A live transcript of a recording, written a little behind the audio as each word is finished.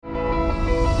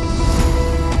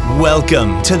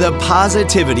Welcome to the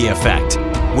Positivity Effect,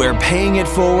 where paying it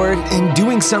forward and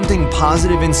doing something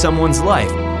positive in someone's life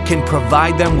can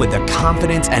provide them with the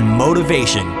confidence and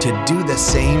motivation to do the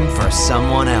same for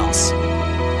someone else.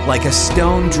 Like a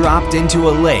stone dropped into a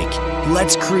lake,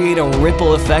 let's create a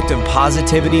ripple effect of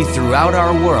positivity throughout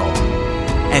our world.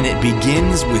 And it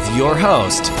begins with your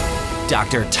host,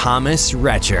 Dr. Thomas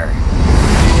Retcher.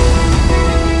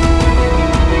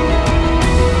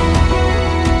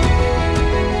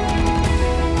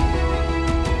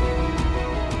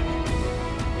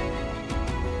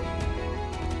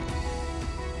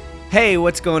 Hey,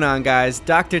 what's going on, guys?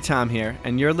 Dr. Tom here,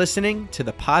 and you're listening to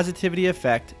The Positivity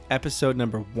Effect, episode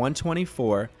number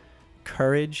 124,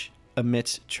 Courage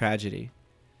Amidst Tragedy.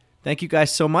 Thank you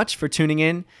guys so much for tuning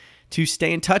in. To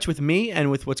stay in touch with me and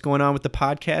with what's going on with the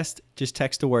podcast, just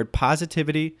text the word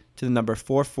positivity to the number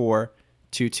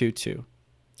 44222.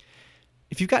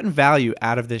 If you've gotten value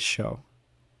out of this show,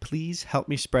 please help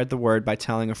me spread the word by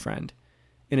telling a friend.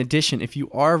 In addition, if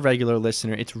you are a regular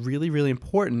listener, it's really, really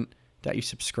important that you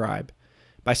subscribe.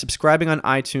 By subscribing on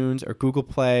iTunes or Google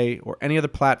Play or any other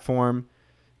platform,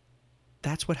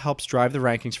 that's what helps drive the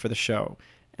rankings for the show.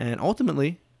 And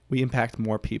ultimately, we impact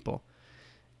more people.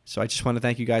 So I just want to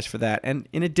thank you guys for that. And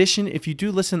in addition, if you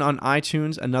do listen on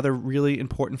iTunes, another really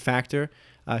important factor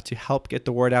to help get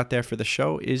the word out there for the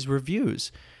show is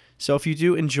reviews. So if you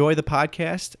do enjoy the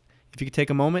podcast, if you could take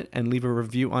a moment and leave a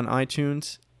review on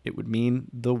iTunes, it would mean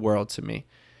the world to me.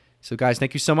 So guys,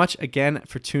 thank you so much again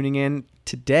for tuning in.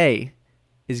 Today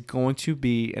is going to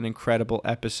be an incredible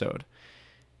episode.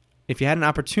 If you had an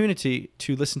opportunity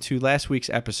to listen to last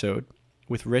week's episode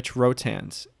with Rich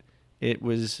Rotans, it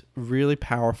was really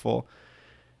powerful,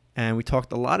 and we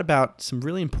talked a lot about some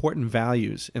really important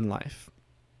values in life.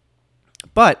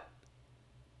 But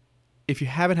if you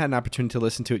haven't had an opportunity to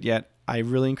listen to it yet, I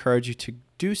really encourage you to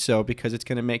do so because it's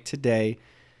going to make today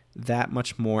that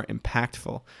much more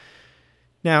impactful.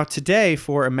 Now, today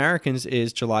for Americans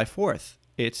is July 4th.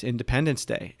 It's Independence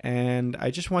Day, and I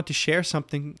just want to share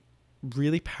something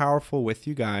really powerful with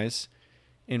you guys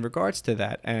in regards to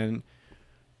that. And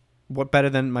what better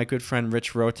than my good friend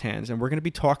Rich Rotans? And we're going to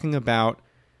be talking about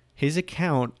his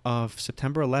account of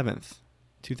September 11th,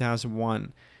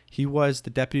 2001. He was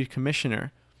the deputy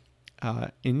commissioner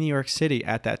in New York City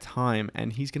at that time,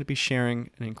 and he's going to be sharing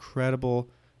an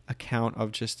incredible account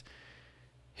of just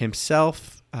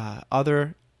himself,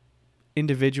 other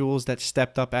individuals that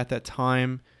stepped up at that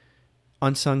time,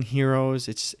 unsung heroes.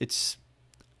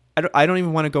 I don't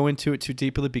even want to go into it too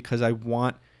deeply because I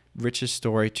want Rich's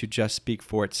story to just speak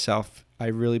for itself. I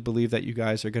really believe that you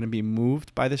guys are going to be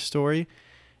moved by this story,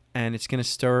 and it's going to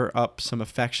stir up some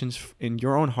affections in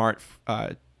your own heart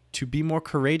to be more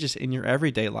courageous in your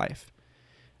everyday life.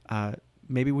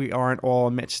 Maybe we aren't all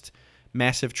amidst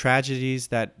massive tragedies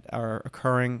that are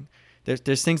occurring.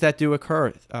 There's things that do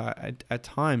occur at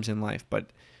times in life,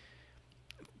 but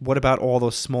what about all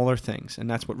those smaller things? And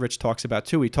that's what Rich talks about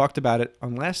too. We talked about it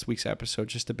on last week's episode,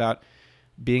 just about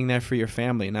being there for your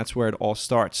family, and that's where it all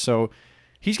starts. So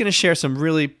he's going to share some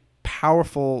really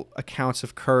powerful accounts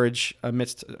of courage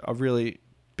amidst a really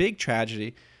big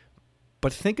tragedy.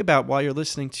 But think about, while you're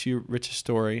listening to Rich's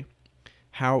story,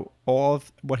 how all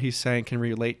of what he's saying can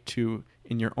relate to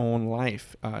in your own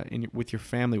life, with your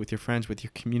family, with your friends, with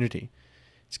your community.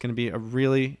 It's going to be a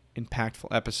really impactful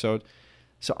episode.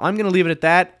 So I'm going to leave it at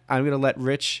that. I'm going to let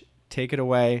Rich take it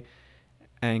away.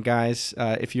 And guys,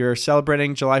 if you're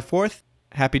celebrating July 4th,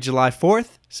 happy July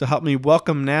 4th. So help me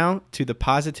welcome now to the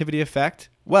Positivity Effect.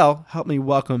 Well, help me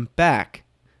welcome back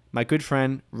my good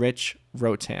friend, Rich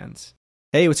Rotans.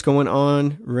 Hey, what's going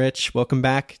on, Rich? Welcome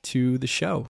back to the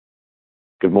show.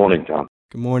 Good morning, Tom.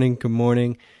 Good morning. Good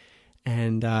morning.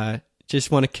 And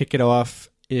just want to kick it off.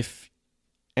 If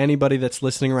anybody that's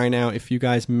listening right now, if you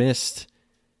guys missed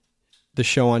the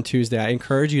show on Tuesday, I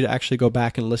encourage you to actually go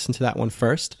back and listen to that one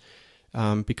first,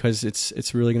 because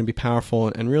it's really going to be powerful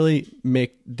and really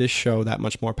make this show that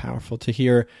much more powerful to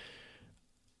hear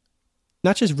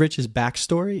not just Rich's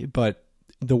backstory, but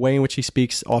the way in which he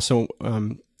speaks. Also,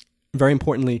 very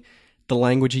importantly, the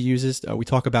language he uses. We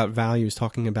talk about values,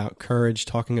 talking about courage,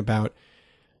 talking about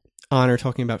honor,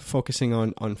 talking about focusing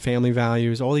on family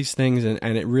values, all these things,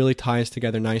 and it really ties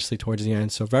together nicely towards the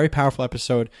end. So very powerful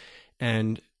episode,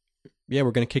 and yeah,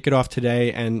 we're going to kick it off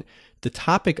today. And the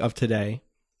topic of today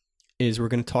is we're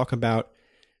going to talk about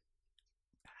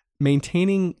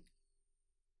maintaining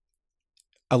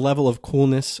a level of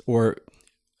coolness or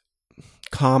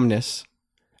calmness,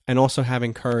 and also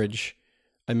having courage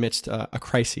amidst a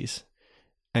crisis.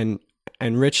 And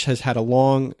Rich has had a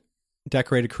long,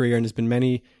 decorated career, and there's been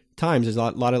many times. There's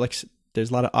a lot of like there's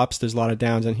a lot of ups, there's a lot of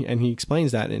downs, and he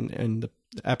explains that in the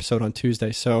episode on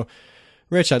Tuesday. So,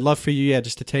 Rich, I'd love for you,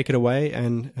 just to take it away,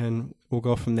 and we'll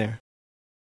go from there.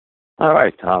 All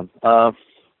right, Tom. How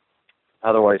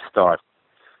do I start?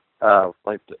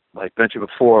 Like mentioned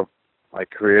before, my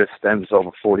career stems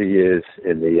over 40 years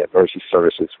in the emergency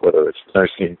services, whether it's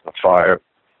nursing, or fire,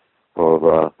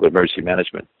 or emergency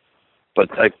management. But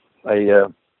I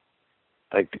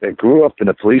grew up in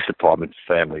a police department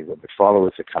family where my father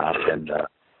was a cop, and a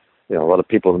lot of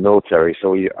people in the military.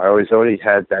 So I already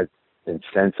had that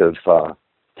sense of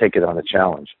taking on a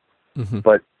challenge. Mm-hmm.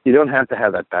 But you don't have to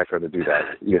have that background to do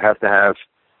that. You have to have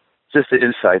just the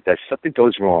insight that something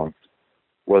goes wrong,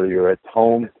 whether you're at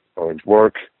home or at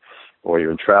work or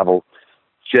you're in travel.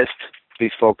 Just be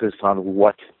focused on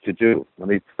what to do. Let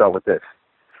me start with this.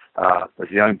 As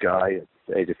a young guy at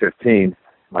the age of 15,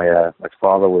 my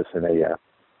father was in a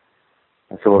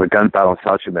gun battle in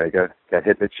South Jamaica, got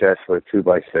hit in the chest with a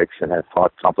 2x6 and had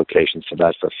heart complications from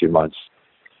that for a few months.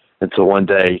 Until one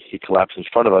day he collapsed in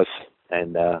front of us,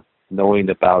 and knowing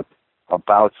about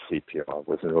CPR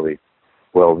wasn't really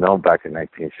well known back in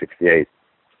 1968.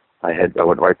 I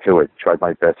went right to it, tried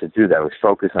my best to do that. I was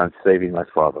focused on saving my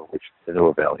father, which to no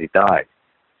avail. He died.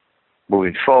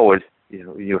 Moving forward,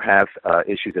 you have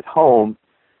issues at home.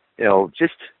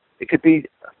 It could be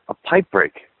a pipe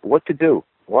break. What to do?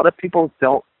 A lot of people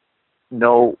don't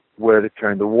know where to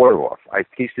turn the water off. I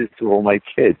teach this to all my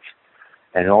kids,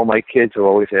 and all my kids will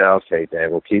always say, "Okay,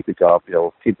 Dad, we'll keep it up.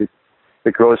 Keep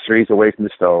the groceries away from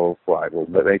the stove. Right?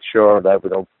 We'll make sure that we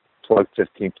don't plug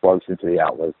 15 plugs into the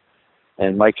outlet."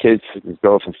 And my kids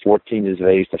go from 14 years of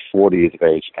age to 40 years of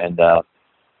age, and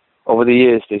over the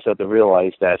years they start to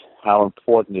realize that how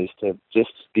important it is to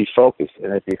just be focused.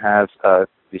 And if you have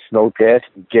you smell gas,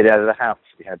 get out of the house.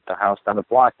 You have the house down the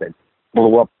block that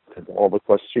blew up all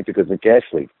across the street because of a gas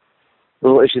leak.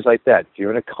 Little issues like that. If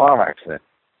you're in a car accident,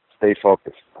 stay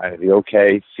focused. Be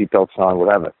okay, seatbelts on,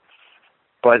 whatever.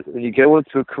 But when you go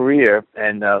into a career,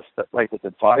 and like with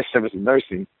the fire service and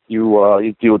nursing,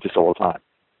 you deal with this all the time.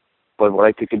 But what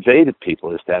I could convey to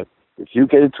people is that if you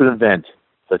get into an event,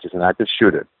 such as an active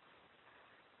shooter,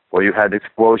 or you had an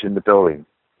explosion in the building,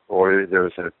 or there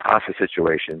was a hostage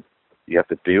situation, you have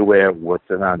to be aware of what's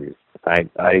around you.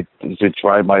 I used to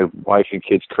drive my wife and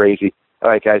kids crazy. All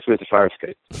right, guys, where's the fire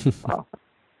escape?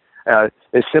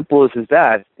 As simple as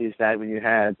that is that when you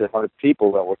had the 100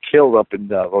 people that were killed up in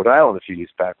Rhode Island a few years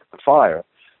back with the fire,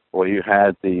 or you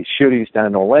had the shootings down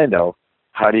in Orlando,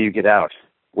 how do you get out?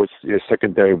 What's your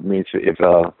secondary means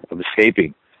of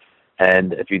escaping?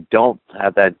 And if you don't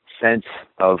have that sense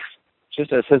of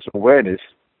just a sense of awareness,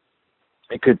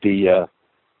 it could be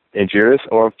injurious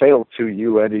or fatal to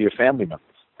you and to your family members.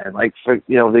 And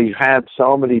they have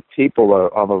so many people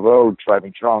on the road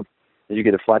driving drunk that you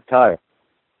get a flat tire.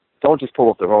 Don't just pull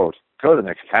off the road. Go to the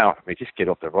next town. Just get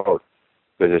off the road.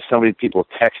 Because there's so many people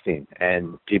texting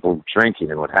and people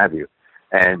drinking and what have you.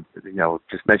 And,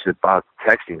 just mentioned about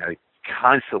texting. I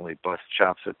constantly bust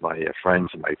chops with my friends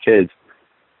and my kids.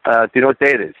 Do you know what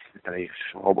day it is? And they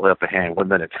hold up a hand, 1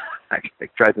 minute.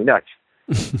 It drives me nuts.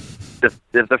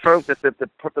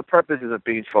 The purposes of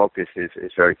being focused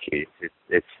is very key.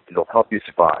 It'll help you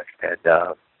survive.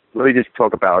 And let me just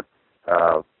talk about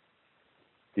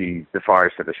the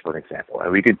fire service for an example.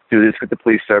 And we could do this with the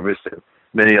police service and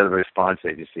many other response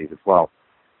agencies as well.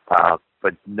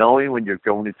 But knowing when you're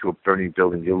going into a burning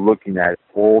building, you're looking at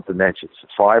all dimensions. The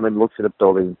fireman looks at a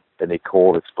building, and they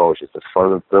call it exposures. The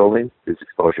front of the building is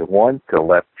exposure 1, to the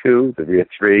left 2, the rear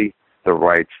 3, the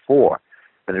right 4.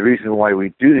 And the reason why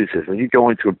we do this is when you go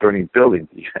into a burning building,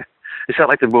 it's not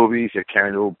like the movies, you're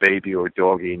carrying a little baby or a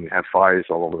doggy and you have fires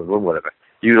all over the room, whatever.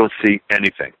 You don't see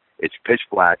anything. It's pitch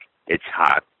black, it's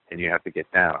hot, and you have to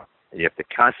get down. And you have to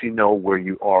constantly know where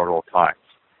you are at all times.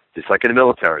 Just like in the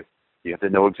military, you have to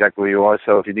know exactly where you are.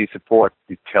 So if you need support,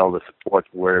 you tell the support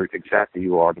where exactly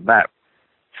you are on the map.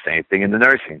 Same thing in the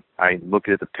nursing. I'm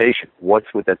looking at the patient.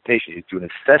 What's with that patient? You do an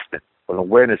assessment, an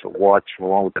awareness of what's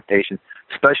wrong with the patient,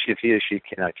 especially if he or she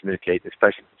cannot communicate,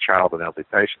 especially with a child and elderly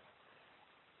patient.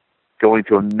 Going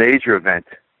to a major event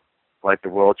like the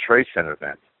World Trade Center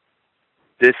event,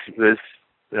 this is,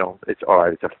 it's all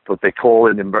right. It's what they call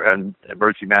in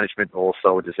emergency management,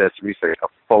 also a disaster research, a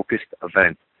focused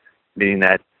event, meaning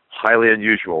that highly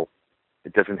unusual.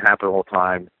 It doesn't happen all the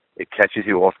time. It catches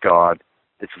you off guard.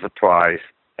 It's a surprise,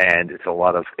 and it's a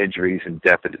lot of injuries and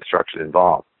death and destruction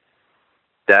involved.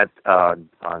 That's a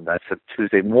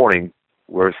Tuesday morning.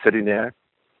 We're sitting there,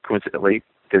 coincidentally,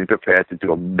 getting prepared to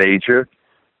do a major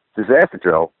disaster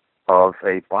drill of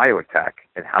a bioattack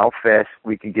and how fast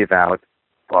we can give out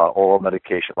oral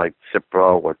medication like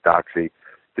Cipro or Doxy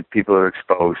the people are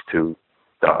exposed to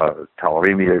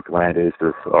tularemia, glandis,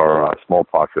 or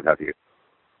smallpox, what have you.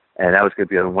 And that was going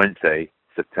to be on Wednesday,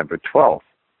 September 12th.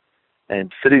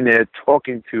 And sitting there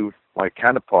talking to my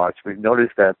counterparts, we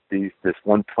noticed that this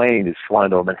one plane is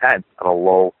flying over Manhattan at a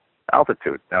low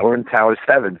altitude. Now, we're in Tower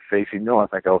 7 facing north.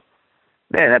 I go,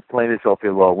 man, that plane is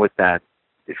awfully low. With that,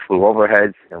 it flew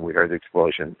overhead, and we heard the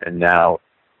explosion. And now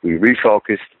we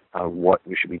refocused on what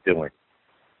we should be doing.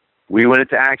 We went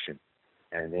into action,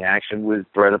 and the action was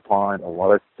bred upon a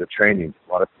lot of the training,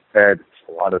 a lot of preparedness,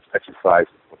 a lot of exercise,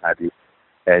 what have you.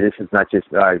 And this is not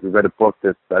just, we read a book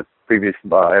that previous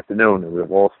afternoon, and we were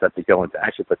all set to go into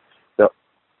action, but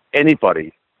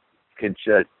anybody can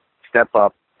just step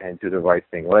up and do the right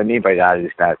thing. What I mean by that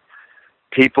is that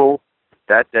people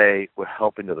that day were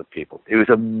helping other people. It was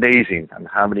amazing on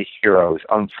how many heroes,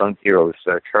 unsung heroes,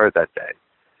 occurred that day.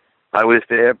 I was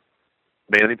there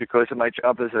mainly because of my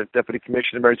job as a Deputy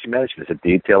Commissioner of Emergency Management, as a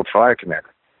detailed fire commander.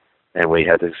 And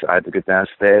I had to go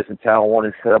downstairs in Tower 1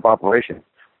 and set up operations.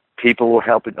 People were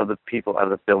helping other people out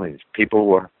of the buildings.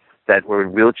 People that were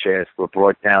in wheelchairs were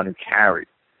brought down and carried.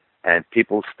 And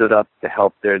people stood up to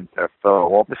help their fellow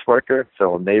office worker,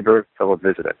 fellow neighbor, fellow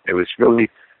visitor. It was really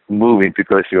moving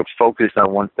because you were focused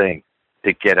on one thing,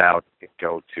 to get out and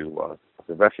go to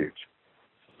the refuge.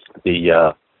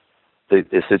 The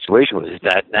situation was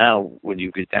that now when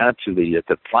you get down to the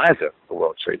plaza of the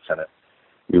World Trade Center,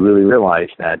 you really realize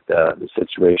that the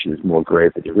situation is more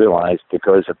grave than you realize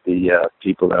because of the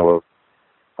people that were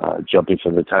jumping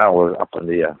from the tower up on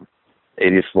the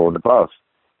 80th floor and above.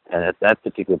 And at that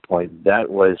particular point, that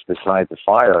was, besides the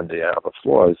fire on the upper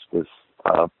floors, was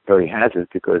very hazardous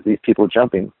because these people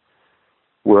jumping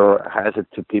were a hazard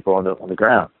to people on the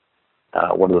ground.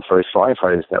 One of the first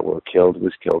firefighters that were killed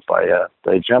was killed by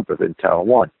a jumper in Tower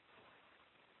 1.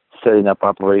 Setting up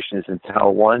operations in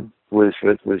Tower 1 was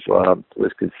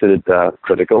considered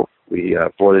critical. We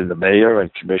brought in the mayor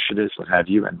and commissioners, what have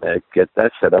you, and get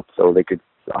that set up so they could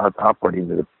operate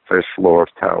into the first floor of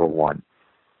Tower 1.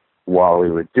 While we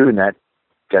were doing that,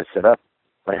 got set up,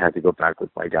 I had to go back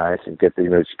with my guys and get the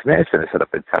emergency command center set up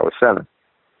at Tower 7.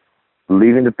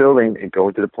 Leaving the building and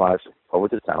going to the plaza over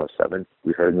to Tower 7,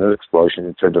 we heard another explosion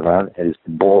and turned around, and this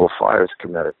ball of fire is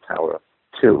coming out of Tower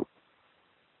 2.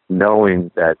 Knowing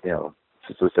that,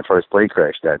 this was the first plane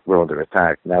crash, that we're under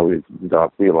attack, now we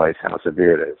realize how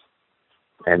severe it is.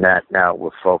 And that now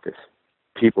we're focused.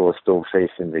 People are still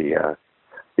facing the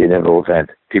inevitable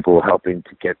event. People are helping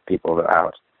to get people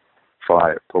out.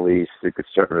 Fire, police, Secret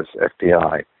Service,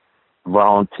 FBI,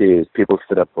 volunteers, people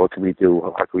stood up, what can we do,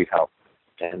 how can we help?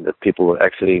 And the people were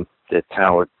exiting the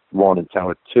Tower 1 and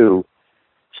Tower 2,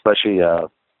 especially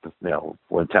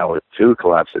when Tower 2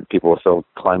 collapsed and people were still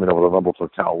climbing over the rubble from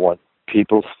Tower 1,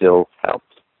 people still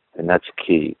helped. And that's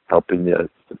key, helping the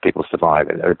people survive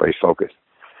and everybody focused.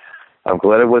 I'm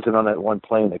glad it wasn't on that one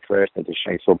plane that crashed into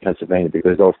Shanksville, Pennsylvania,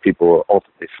 because those people were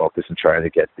ultimately focused on trying to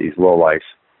get these lowlifes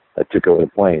that took over the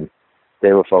plane.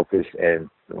 They were focused,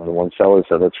 and when the one fellow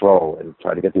said, let's roll and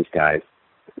try to get these guys,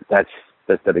 that's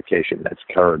dedication, that's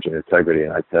courage and integrity.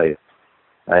 And I tell you,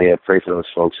 I pray for those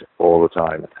folks all the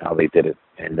time, how they did it.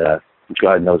 And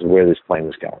God knows where this plane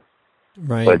was going.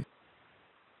 Right.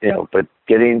 But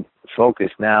getting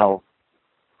focused now,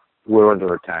 we're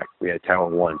under attack. We had Tower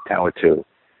 1, Tower 2.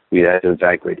 We had to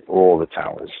evacuate all the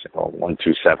towers, 1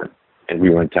 through 7, and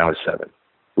we were in Tower 7.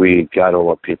 We got all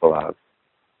our people out.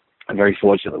 And very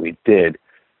fortunately, we did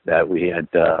that. We had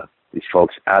these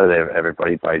folks out of there,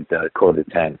 everybody, by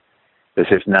 9:45.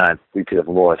 Because if not, we could have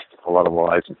lost a lot of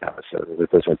lives in Tower 7.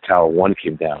 Because when Tower 1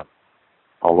 came down,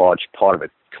 a large part of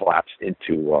it collapsed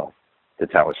into the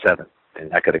Tower 7,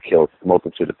 and that could have killed a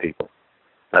multitude of people.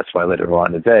 That's why later on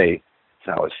in the day,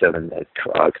 Tower 7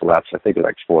 collapsed, I think it was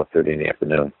like 4:30 in the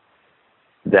afternoon.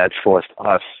 That forced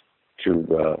us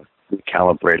to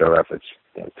recalibrate our efforts,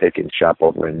 taking shop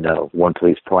over in One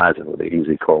Police Plaza, what they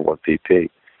usually call 1PP.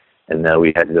 And now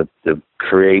we had to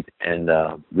create and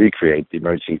recreate the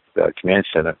Emergency Command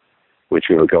Center, which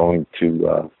we were going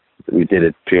to, we did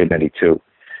at Pier 92.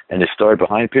 And the story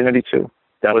behind Pier 92,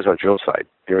 that was our drill site.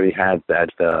 We already had that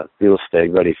drill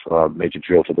stag ready for our major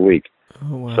drill for the week.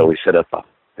 Oh, wow. So we set up,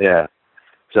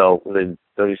 So within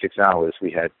 36 hours,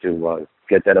 we had to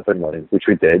get that up and running, which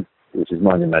we did, which is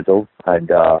monumental. And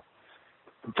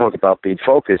talk about being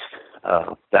focused.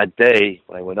 That day,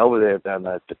 when I went over there on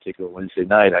that particular Wednesday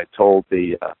night, I told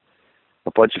a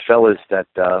bunch of fellas that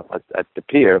at the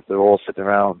pier, they're all sitting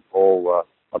around, all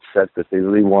upset that they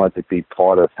really wanted to be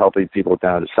part of helping people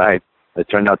down the site. It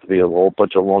turned out to be a whole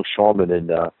bunch of longshoremen and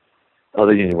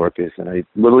other union workers. And I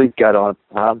literally got on,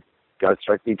 God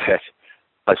struck me dead.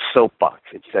 a soap box.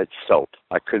 It said soap.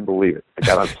 I couldn't believe it. I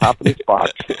got on top of this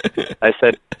box. I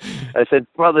said,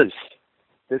 brothers,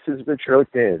 this is Rich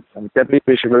Rotan. I'm Deputy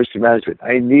Commissioner of Emergency Management.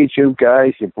 I need you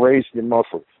guys, your brains and your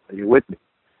muscles. Are you with me?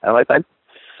 And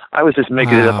I was just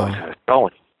making it up. I was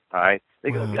going. All right.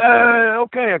 They go,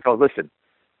 okay. I go, listen,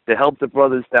 to help the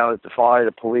brothers down at the fire,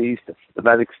 the police, the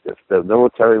medics, the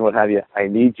military, and what have you, I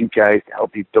need you guys to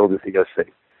help you build this EOC.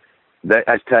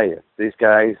 I tell you, these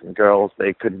guys and girls,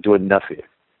 they couldn't do enough here.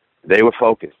 They were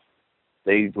focused.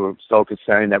 They were so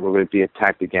concerned that we were going to be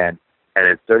attacked again. And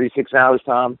in 36 hours,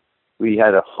 Tom, we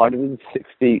had a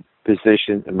 160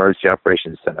 position emergency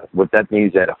operations center. What that means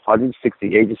is that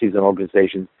 160 agencies and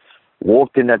organizations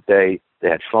walked in that day. They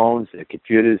had phones, they had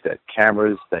computers, they had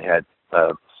cameras, they had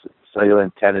cellular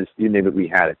antennas, you name it, we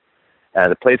had it.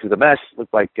 The place was a mess.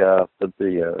 Looked like the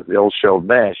old show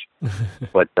MASH,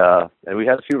 but and we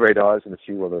had a few radars and a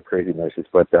few other crazy messes,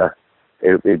 but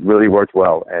it really worked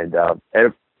well. And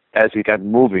as we got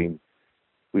moving,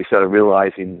 we started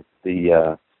realizing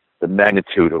the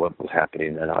magnitude of what was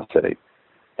happening in our city,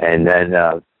 and then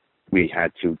we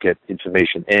had to get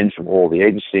information in from all the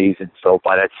agencies. And so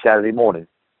by that Saturday morning,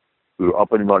 we were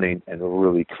up and running and we were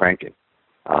really cranking.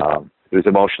 It was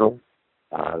emotional.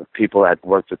 People that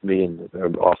worked with me in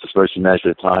the Office of Emergency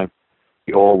Management at the time,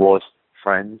 we all lost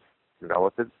friends,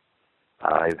 relatives.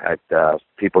 I've had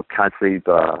people constantly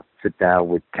sit down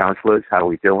with counselors. How are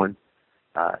we doing?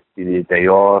 You need a day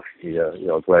off. You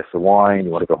know, a glass of wine.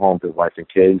 You want to go home to the wife and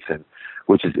kids, and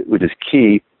which is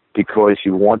key because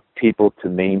you want people to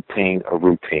maintain a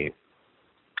routine.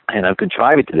 And I'm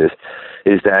contriving to this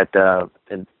is that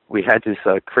and we had this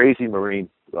crazy Marine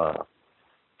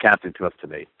captain come up to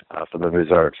me from the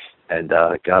reserves, and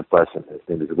God bless him. His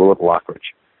name is Willard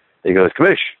Lockridge. He goes,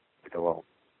 Commish. I go, well,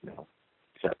 you know,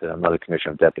 I'm not a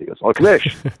commissioner, I'm deputy. He goes, oh,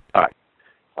 Commish. All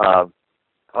right.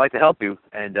 I'd like to help you,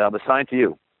 and I'm assigned to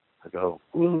you. I go,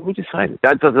 who'd you assign me?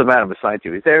 That doesn't matter. I'm assigned to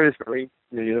you. He's there in his Marine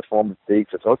uniform. He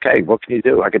says, okay, what can you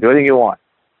do? I can do anything you want.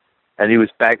 And he was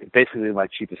basically my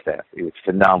chief of staff. He was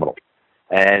phenomenal.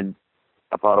 And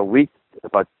about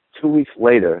 2 weeks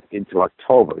later, into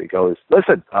October, he goes,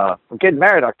 listen, I'm getting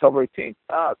married October 18th.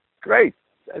 Great.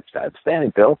 That's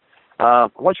outstanding, Bill. I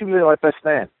want you to be my best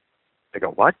man. I go,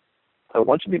 what? I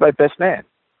want you to be my best man.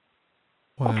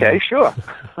 Wow. Okay, sure.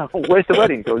 Where's the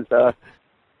wedding? He goes,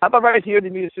 how about right here at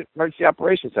the Emergency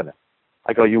Operations Center?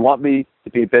 I go, you want me to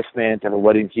be best man to have a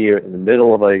wedding here in the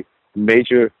middle of a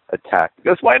major attack? He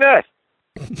goes, why not?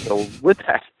 So with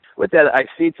that, I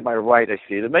see to my right, I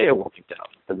see the mayor walking down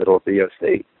the middle of the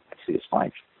EOC. I see his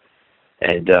flank.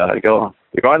 And I go,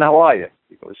 you're going, how are you?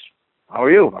 He goes, how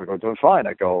are you? I go, doing fine.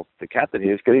 I go, the captain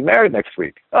here is getting married next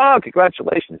week. Oh,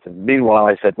 congratulations. And meanwhile,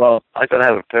 I said, well, I don't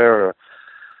have a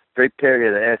great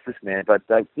period to ask this man, but,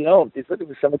 you know, he's looking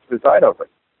for someone to preside over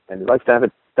it, and he'd like to have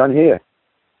it done here.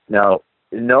 Now,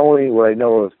 knowing what I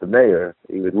know of the mayor,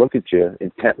 he would look at you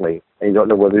intently, and you don't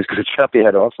know whether he's going to chop your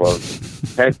head off or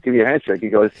give you a handshake. He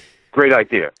goes, great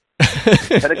idea.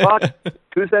 10 o'clock,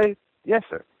 Tuesday? Yes,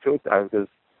 sir. I goes,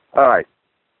 all right.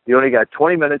 You only got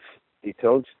 20 minutes. He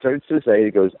turns to his aide.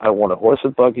 He goes, I want a horse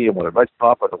and buggy. I want a red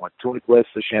carpet. I want 200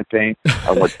 glasses of champagne.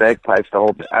 I want bagpipes to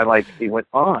hold. He went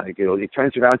on. He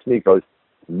turns around to me. He goes,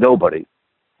 nobody's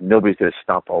going to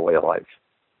stop our way of life.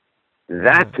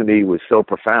 That to me was so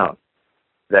profound.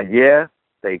 That yeah,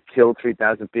 they killed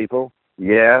 3,000 people.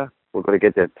 Yeah, we're going to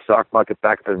get the stock market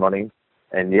back up and running.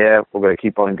 And yeah, we're going to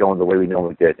keep on going the way we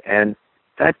normally did. And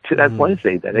that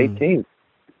Wednesday, that 18th,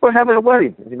 we're having a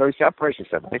wedding in the Emergency Operations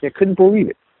Center. I couldn't believe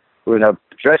it. We were in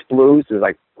dress blues. There was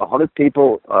like 100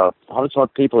 people, 100-some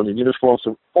people in the uniforms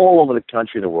from all over the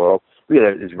country and the world. We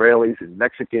had Israelis and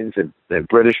Mexicans and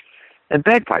British and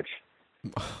bagpipes.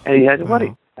 And he had a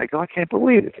wedding. I go, I can't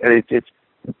believe it. And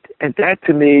and that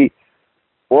to me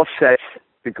offsets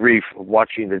the grief of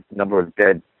watching the number of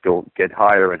dead get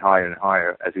higher and higher and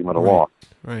higher as we went along.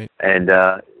 Right. And,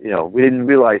 you know, we didn't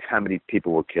realize how many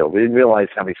people were killed. We didn't realize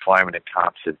how many firemen and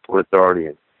cops and Port Authority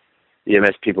and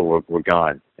EMS people were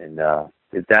gone. And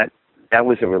that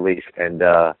was a relief. And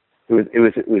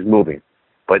it was moving.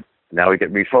 But now we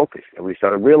get refocused. And we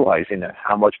started realizing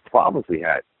how much problems we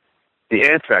had. The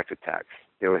anthrax attacks,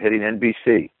 they were hitting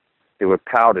NBC. There were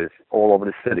powders all over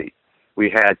the city. We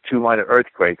had 2 minor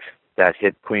earthquakes that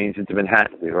hit Queens into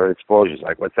Manhattan. We heard explosions.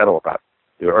 Like, what's that all about?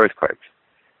 There were earthquakes.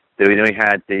 Then we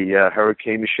had the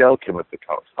Hurricane Michelle come up the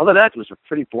coast. Other than that, it was a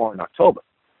pretty boring October.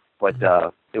 But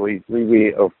we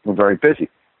were very busy.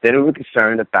 Then we were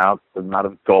concerned about the amount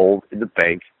of gold in the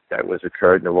bank that was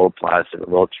occurred in the World Plaza and the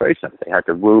World Trade Center. They had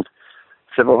to move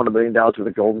several $100 million worth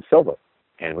of gold and silver.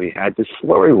 And we had this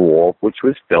slurry wall, which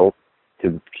was built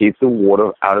to keep the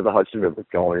water out of the Hudson River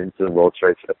going into the World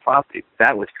Trade Center property.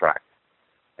 That was cracked.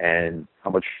 And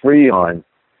how much Freon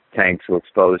tanks were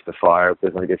exposed to fire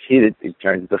because when it gets heated, it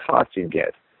turns into phosgene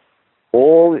gas.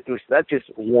 It was not just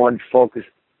one focused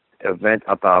event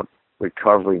about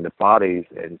recovering the bodies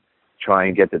and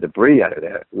trying to get the debris out of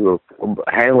there. We were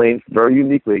handling very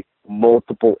uniquely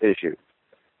multiple issues.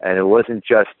 And it wasn't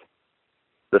just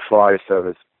the fire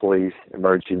service, police,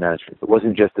 emergency management. It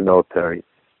wasn't just the military.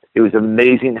 It was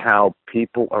amazing how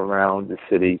people around the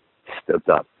city stepped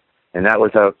up. And that's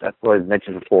what I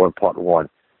mentioned before in part one,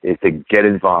 is to get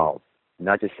involved,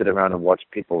 not just sit around and watch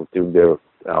people do their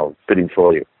bidding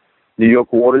for you. New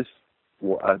York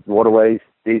waterways,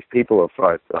 these people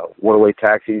are waterway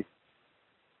taxis.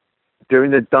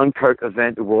 During the Dunkirk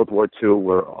event in World War II,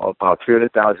 where about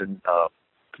 300,000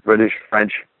 British,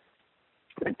 French,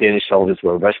 and Danish soldiers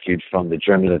were rescued from the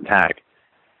German attack,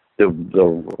 the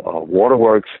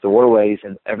waterworks, the waterways,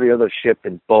 and every other ship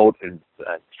and boat and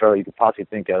ferry you could possibly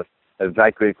think of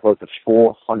evacuated close to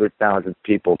 400,000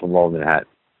 people from Lower Manhattan.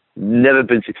 Never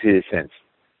been succeeded since.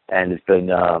 And it's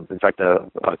been, in fact, a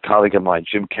colleague of mine,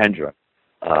 Jim Kendra,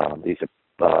 he's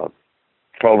a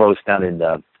provost down in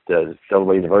the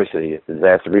Delaware University at the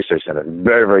Disaster Research Center,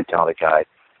 very, very talented guy.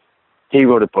 He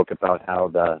wrote a book about how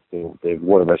the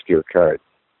water rescue occurred.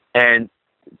 And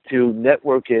to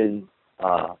network in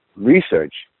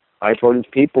research, I brought in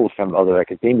people from other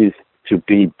academies to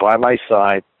be by my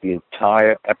side the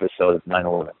entire episode of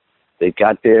 9/11. They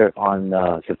got there on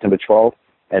September 12th,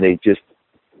 and they just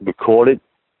recorded,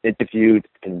 interviewed,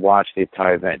 and watched the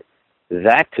entire event.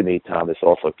 That, to me, Tom, is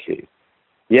also key.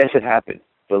 Yes, it happened,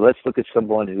 but let's look at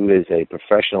someone who is a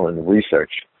professional in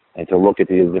research and to look at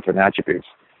the different attributes.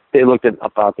 They looked at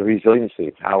about the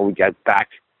resiliency, how we got back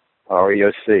our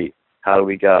EOC, how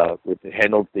we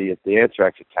handled the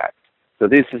anthrax attack. So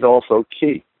this is also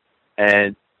key.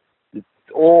 And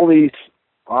all these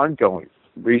ongoing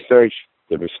research,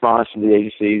 the response from the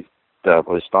agencies, the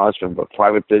response from a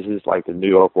private business like the New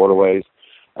York Waterways,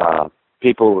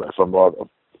 people from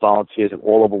volunteers in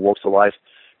all over walks of life.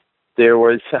 There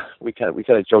was, we kind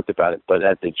of joked about it, but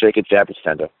at the Jacob Javits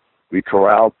Center, we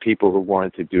corralled people who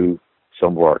wanted to do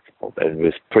some work. And it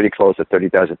was pretty close to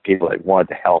 30,000 people that wanted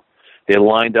to help. They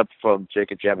lined up from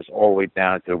Jacob Javits all the way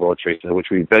down to the World Trade Center, which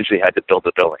we eventually had to build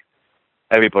the building.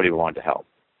 Everybody wanted to help.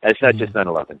 And it's not just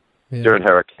 9/11. Yeah. During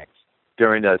hurricanes,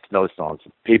 during the snowstorms,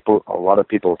 a lot of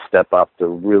people step up to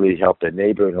really help their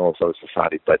neighbor and also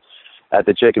society. But at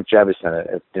the Jacob Javits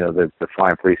Center, the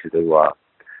flying police who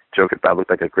joke about looked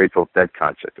like a Grateful Dead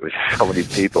concert. There was so many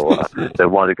people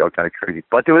that wanted to go kind of crazy,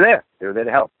 but they were there. They were there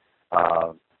to help.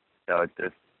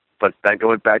 But then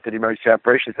going back to the Emergency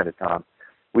Operations Center, Tom,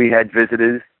 we had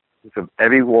visitors from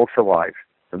every walk of life,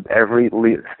 from every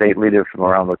state leader from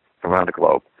around the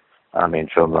globe. I mean,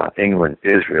 from England,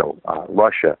 Israel,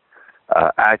 Russia,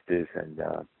 actors and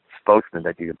spokesmen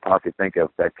that you could possibly think of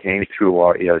that came through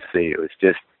our EOC. It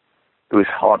was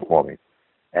heartwarming.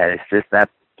 And it's just that,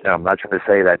 I'm not trying to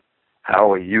say that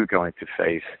how are you going to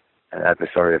face an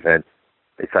adversary event.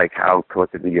 It's like how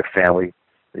collectively your family,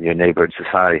 your neighbor, and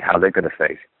society, how they're going to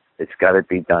face. It's got to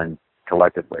be done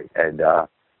collectively. And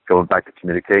going back to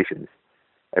communications,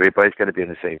 everybody's got to be on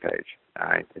the same page. All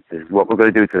right, this is what we're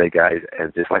going to do today, guys.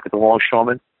 And just like with the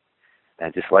longshoremen,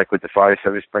 and just like with the fire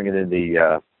service bringing in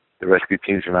the rescue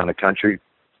teams around the country,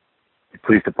 the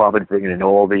police department bringing in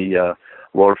all the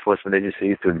law enforcement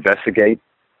agencies to investigate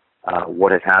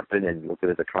what had happened and looking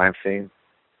at the crime scene.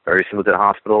 Very similar to the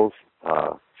hospitals.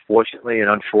 Fortunately and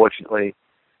unfortunately,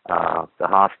 the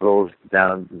hospitals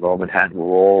down in Lower Manhattan were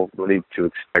all ready to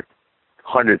expect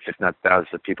hundreds, if not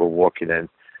thousands, of people walking in.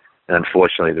 And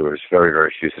unfortunately, there was very,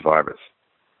 very few survivors.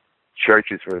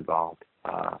 Churches were involved.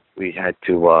 We had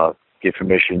to give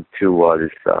permission to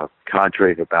this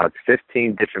cadre of about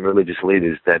 15 different religious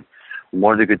leaders that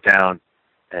wanted to go down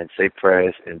and say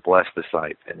prayers and bless the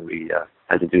site. And we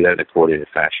had to do that in a coordinated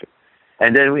fashion.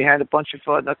 And then we had a bunch of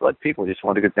knucklehead people who just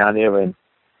wanted to go down there and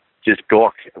just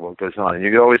gawk at what goes on. And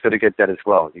you're always going to get that as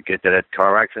well. You get that at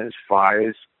car accidents,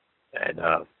 fires, and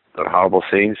the horrible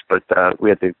scenes, but we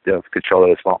had to control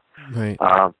it as well. Right.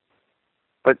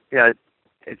 But yeah,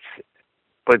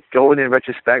 but going in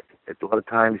retrospect, a lot of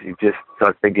times you just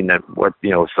start thinking that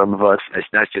some of us, it's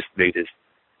not just me, there's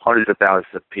hundreds of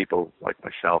thousands of people like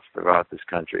myself throughout this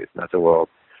country, if not the world,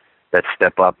 that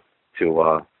step up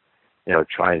to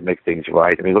try and make things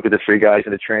right. I mean, look at the three guys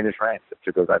in the train in France that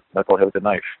took that knucklehead with a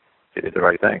knife. They did the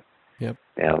right thing. Yep.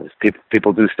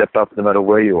 People do step up no matter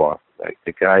where you are. Like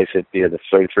the guys at the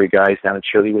 33 guys down in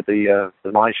Chile with the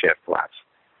mine shaft collapse.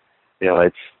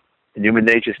 It's human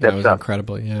nature steps up.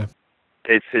 Incredible, yeah.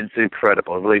 it's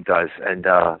incredible. It really does, and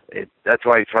that's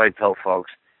why I try to tell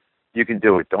folks, you can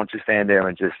do it. Don't just stand there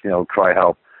and just cry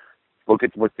help. Look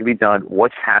at what can be done.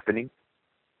 What's happening?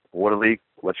 Water leak,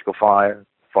 electrical fire,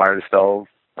 fire in the stove.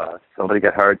 Somebody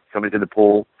got hurt. Somebody's in the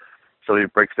pool. Somebody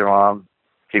breaks their arm.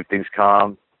 Keep things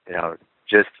calm.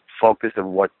 Just focus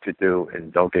on what to do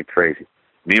and don't get crazy.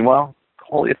 Meanwhile,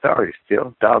 call the authorities.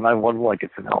 Dial 911,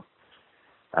 get some help.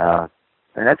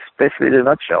 And that's basically the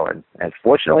nutshell. And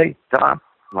fortunately, Tom,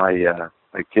 my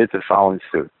kids are following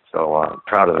suit. So I'm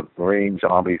proud of the Marines,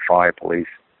 Army, Fire, Police,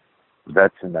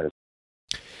 vets, and medical.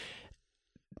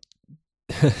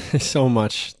 So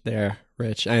much there,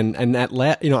 Rich. And that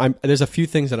there's a few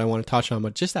things that I want to touch on,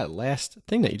 but just that last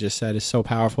thing that you just said is so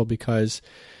powerful, because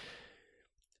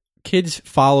kids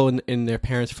follow in their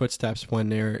parents' footsteps when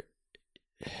there's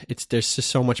just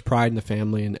so much pride in the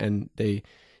family, and they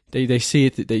see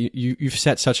it, that you've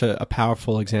set such a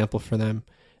powerful example for them,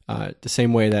 the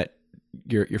same way that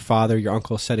your father, your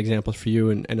uncle set examples for you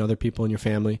and other people in your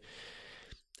family.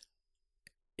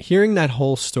 Hearing that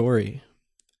whole story,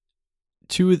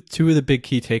 two of the big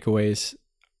key takeaways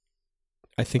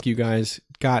I think you guys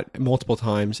got multiple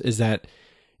times is that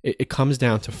it comes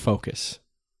down to focus.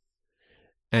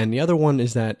 And the other one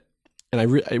is that, and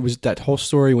it was that whole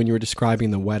story when you were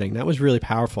describing the wedding, that was really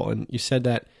powerful. And you said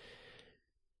that,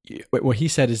 what he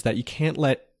said is that you can't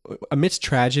let, amidst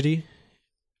tragedy,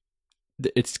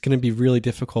 it's going to be really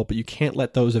difficult, but you can't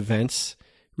let those events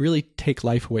really take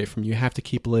life away from you. You have to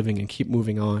keep living and keep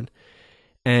moving on.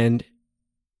 And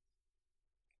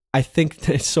I think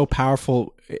that it's so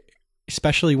powerful,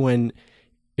 especially when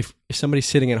if somebody's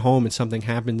sitting at home and something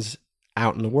happens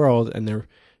out in the world and they're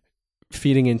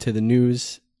feeding into the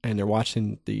news and they're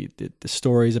watching the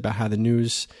stories about how the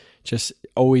news just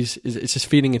always is, it's just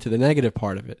feeding into the negative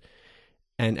part of it.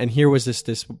 And here was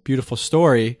this beautiful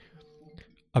story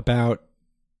about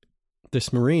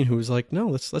this Marine who was like, no,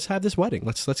 let's have this wedding.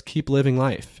 Let's keep living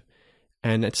life.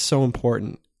 And it's so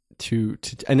important to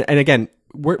and again,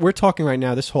 we're talking right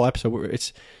now, this whole episode,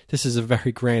 this is a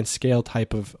very grand scale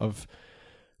type of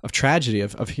tragedy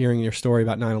of hearing your story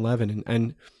about 9/11,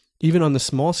 and even on the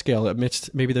small scale,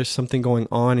 amidst maybe there's something going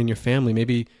on in your family,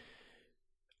 maybe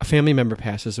a family member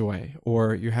passes away,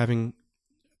 or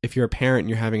if you're a parent and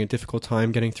you're having a difficult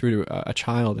time getting through to a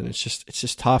child, and it's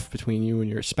just tough between you and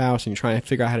your spouse, and you're trying to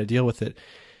figure out how to deal with it.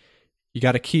 You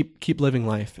got to keep living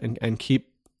life and keep.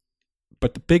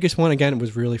 But the biggest one again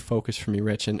was really focus for me,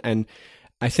 Rich, and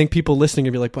I think people listening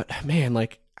would be like, but man,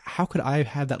 like, how could I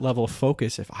have that level of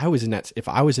focus if I was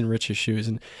in Rich's shoes?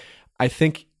 And I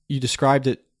think you described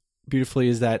it beautifully,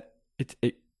 is that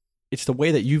it's the way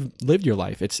that you've lived your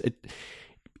life.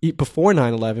 Before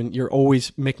 9/11, you're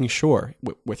always making sure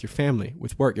with your family,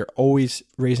 with work, you're always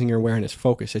raising your awareness,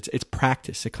 focus. It's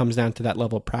practice. It comes down to that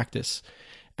level of practice.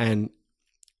 And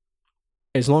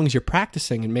as long as you're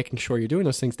practicing and making sure you're doing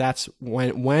those things, that's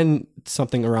when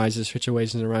something arises,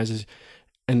 situation arises.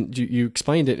 And you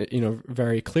explained it,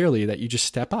 very clearly, that you just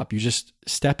step up. You just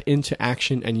step into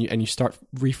action, and you start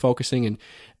refocusing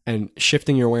and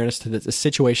shifting your awareness to the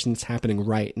situation that's happening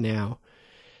right now.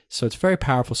 So it's very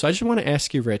powerful. So I just want to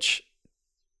ask you, Rich,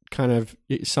 kind of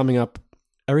summing up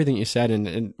everything you said,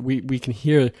 and we can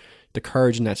hear the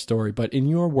courage in that story. But in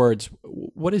your words,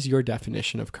 what is your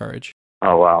definition of courage?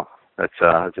 Oh, wow. That's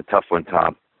a tough one,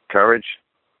 Tom. Courage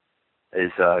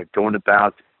is going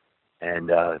about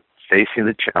and facing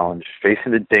the challenge,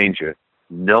 facing the danger,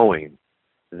 knowing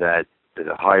that there's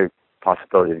a high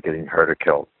possibility of getting hurt or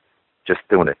killed. Just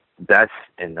doing it. That's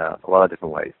in a lot of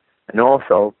different ways. And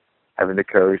also having the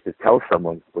courage to tell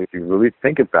someone, if you really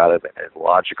think about it in a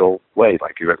logical way,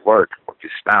 like you're at work or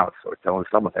your spouse, or telling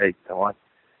someone, hey, you know what,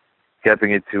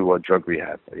 stepping into a drug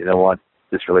rehab. You know what,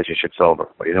 this relationship's over.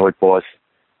 Or you know what, boss,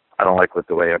 I don't like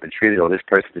the way I've been treated, or this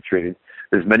person's been treated.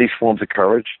 There's many forms of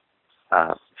courage.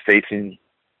 Facing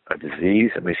a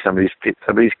disease. I mean, some of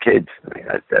these kids,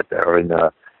 that are in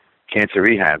cancer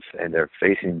rehabs and they're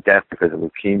facing death because of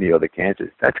leukemia or the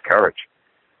cancers. That's courage.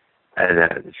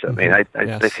 And so, I mean,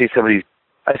 I see some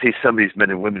of these men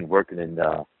and women working in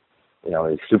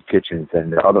in soup kitchens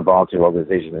and other volunteer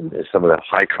organizations in some of the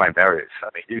high crime areas. I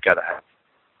mean, you got to have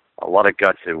a lot of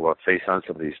guts to face on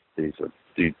some of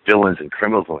these villains and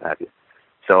criminals and what have you.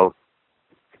 So,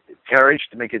 courage,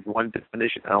 to make it one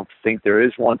definition, I don't think there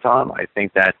is one, Tom. I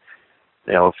think that,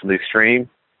 from the extreme,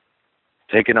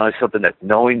 taking on something that,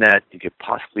 knowing that you could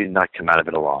possibly not come out of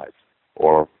it alive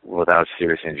or without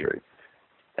serious injury.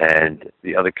 And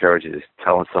the other courage is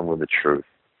telling someone the truth.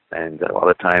 And a lot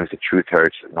of times the truth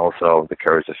hurts, and also the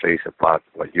courage to face about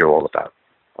what you're all about.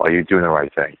 Are you doing the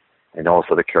right thing? And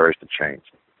also the courage to change.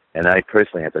 And I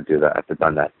personally have to do that. I've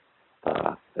done that.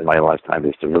 in my lifetime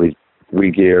is to really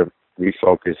re-gear,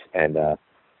 refocus, and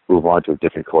move on to a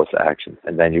different course of action.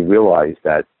 And then you realize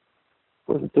that it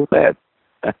wasn't too bad.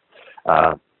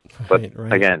 But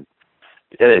right. Again,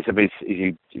 it is. I mean,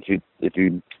 if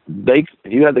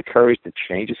you have the courage to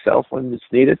change yourself when it's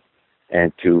needed,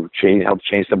 and to help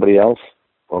change somebody else,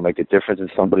 or make a difference in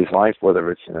somebody's life, whether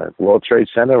it's in a World Trade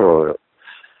Center or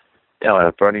in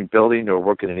a burning building or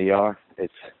working in an ER,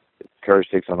 courage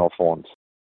takes on all forms.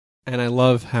 And I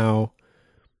love how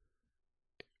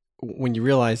when you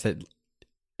realize that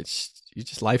you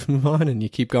just life move on and you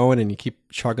keep going and you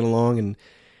keep chugging along, and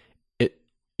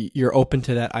you're open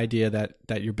to that idea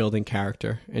that you're building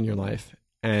character in your life,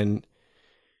 and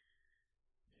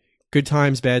good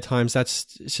times, bad times.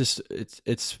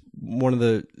 It's one of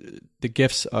the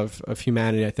gifts of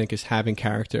humanity, I think, is having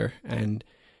character and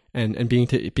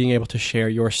being able to share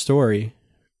your story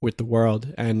with the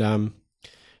world. And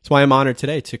that's why I'm honored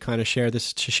today to kind of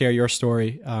share your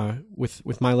story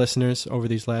with my listeners over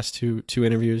these last two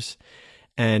interviews.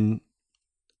 And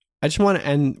I just want to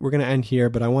end. We're going to end here,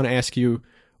 but I want to ask you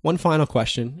one final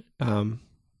question. You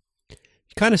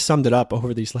kind of summed it up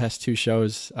over these last two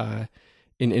shows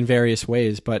in various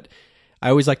ways, but I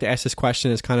always like to ask this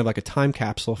question as kind of like a time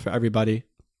capsule for everybody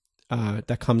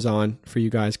that comes on for you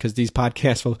guys, because these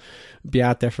podcasts will be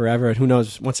out there forever, and who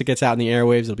knows, once it gets out in the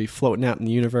airwaves, it'll be floating out in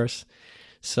the universe.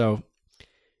 So,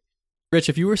 Rich,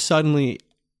 if you were suddenly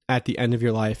at the end of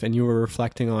your life and you were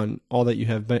reflecting on all that you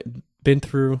have been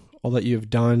through, all that you have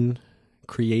done,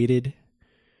 created,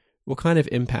 what kind of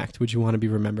impact would you want to be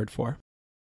remembered for?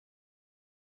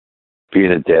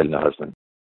 Being a dad and a husband.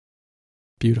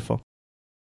 Beautiful.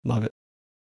 Love it.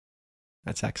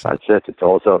 That's excellent. That's it. It's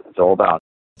all about.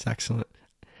 It's excellent.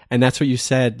 And that's what you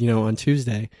said, on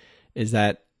Tuesday, is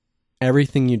that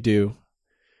everything you do,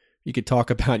 you could talk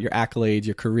about your accolades,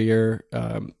 your career,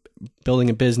 building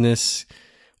a business,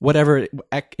 whatever,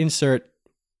 insert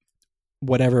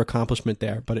whatever accomplishment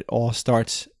there, but it all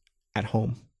starts at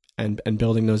home and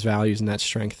building those values and that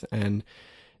strength. And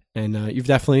you've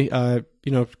definitely,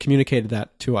 communicated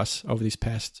that to us over these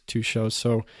past two shows.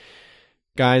 So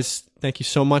guys, thank you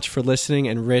so much for listening.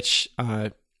 And Rich,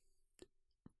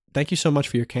 thank you so much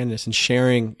for your candidness and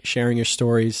sharing your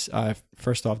stories.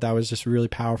 First off, that was just really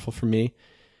powerful for me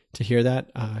to hear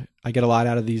that. I get a lot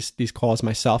out of these calls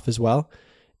myself as well.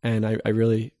 And I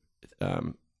really,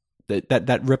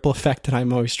 that ripple effect that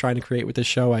I'm always trying to create with this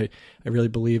show, I really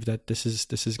believe that this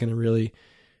is going to really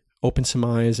open some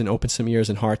eyes and open some ears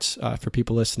and hearts for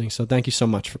people listening. So thank you so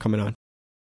much for coming on.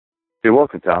 You're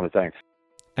welcome, Tom. Thanks.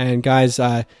 And guys,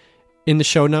 in the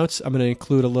show notes, I'm going to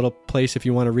include a little place if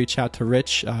you want to reach out to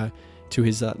Rich, to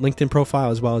his LinkedIn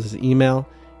profile as well as his email.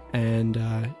 And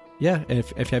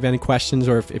if you have any questions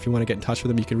or if you want to get in touch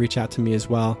with him, you can reach out to me as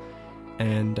well.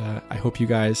 And I hope you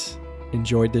guys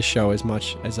enjoyed this show as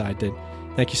much as I did.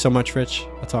 Thank you so much, Rich.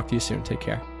 I'll talk to you soon. Take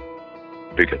care.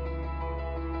 Be good.